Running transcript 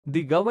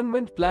The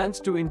government plans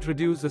to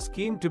introduce a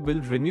scheme to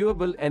build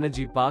renewable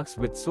energy parks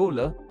with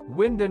solar,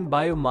 wind and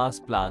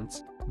biomass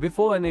plants,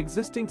 before an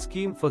existing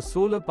scheme for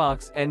solar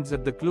parks ends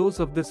at the close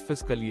of this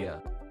fiscal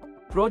year.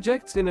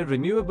 Projects in a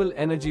renewable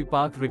energy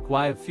park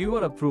require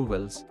fewer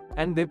approvals,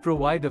 and they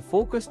provide a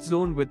focused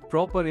zone with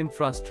proper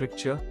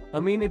infrastructure,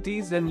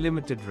 amenities and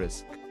limited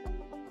risk.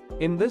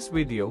 In this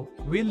video,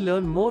 we'll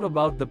learn more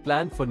about the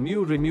plan for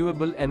new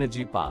renewable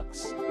energy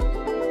parks.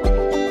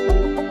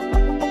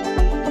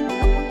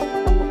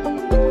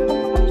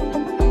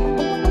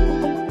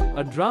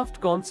 A draft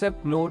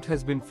concept note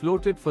has been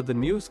floated for the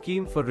new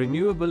scheme for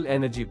renewable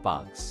energy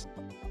parks.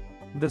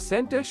 The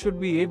center should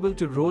be able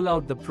to roll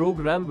out the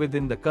program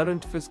within the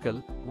current fiscal,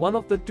 one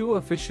of the two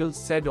officials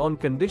said, on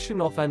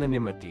condition of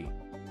anonymity.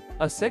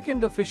 A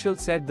second official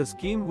said the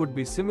scheme would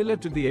be similar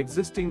to the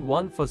existing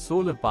one for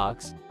solar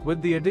parks,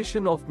 with the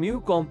addition of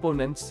new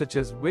components such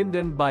as wind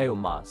and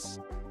biomass.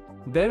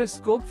 There is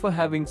scope for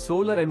having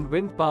solar and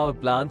wind power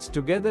plants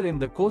together in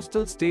the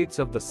coastal states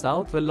of the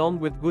south along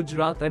with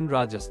Gujarat and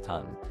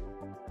Rajasthan.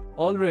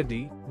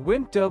 Already,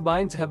 wind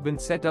turbines have been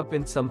set up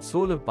in some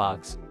solar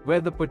parks, where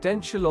the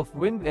potential of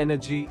wind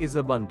energy is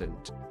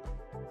abundant.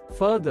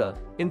 Further,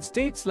 in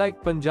states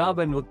like Punjab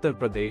and Uttar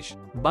Pradesh,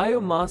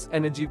 biomass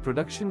energy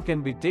production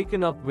can be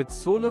taken up with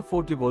solar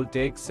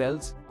photovoltaic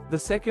cells, the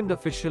second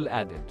official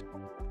added.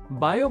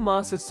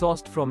 Biomass is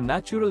sourced from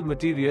natural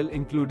material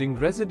including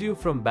residue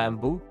from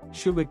bamboo,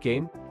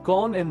 sugarcane,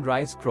 corn and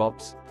rice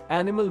crops,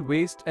 animal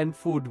waste and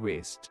food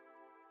waste.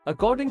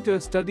 According to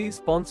a study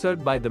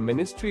sponsored by the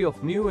Ministry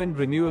of New and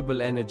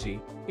Renewable Energy,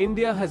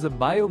 India has a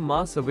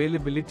biomass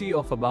availability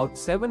of about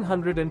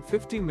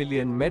 750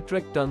 million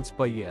metric tons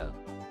per year.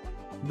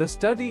 The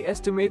study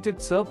estimated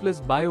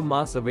surplus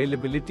biomass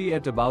availability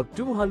at about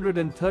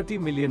 230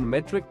 million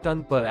metric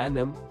ton per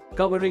annum,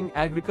 covering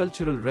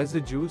agricultural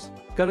residues,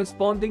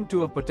 corresponding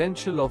to a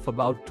potential of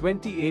about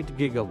 28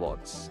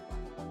 gigawatts.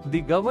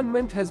 The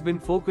government has been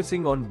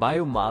focusing on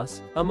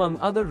biomass, among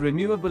other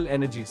renewable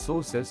energy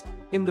sources,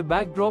 in the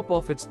backdrop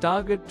of its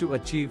target to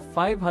achieve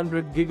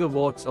 500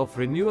 gigawatts of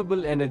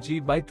renewable energy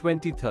by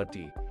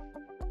 2030.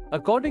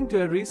 According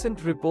to a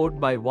recent report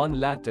by One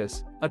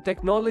Lattice, a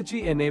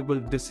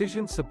technology-enabled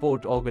decision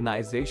support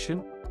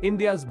organization,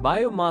 India's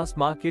biomass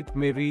market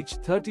may reach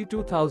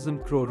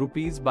 32,000 crore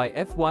rupees by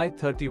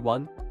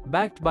FY31,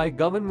 backed by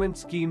government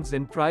schemes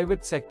and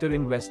private sector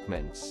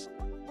investments.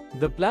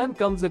 The plan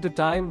comes at a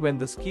time when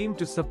the scheme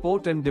to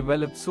support and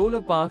develop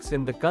solar parks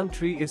in the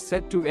country is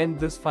set to end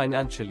this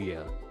financial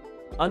year.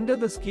 Under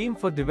the scheme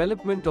for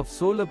development of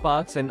solar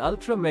parks and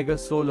ultra-mega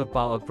solar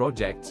power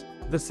projects,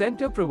 the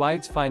center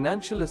provides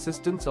financial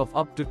assistance of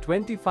up to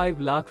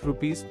 25 lakh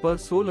rupees per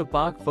solar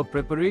park for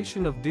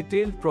preparation of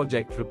detailed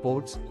project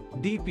reports,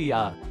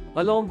 DPR,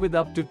 along with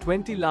up to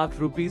 20 lakh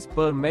rupees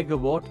per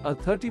megawatt or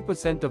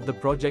 30% of the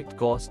project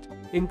cost,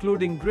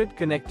 including grid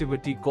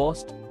connectivity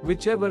cost,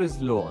 whichever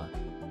is lower.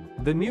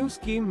 The new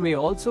scheme may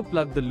also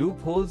plug the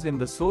loopholes in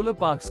the solar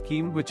park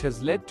scheme, which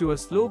has led to a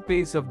slow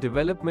pace of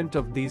development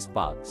of these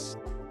parks.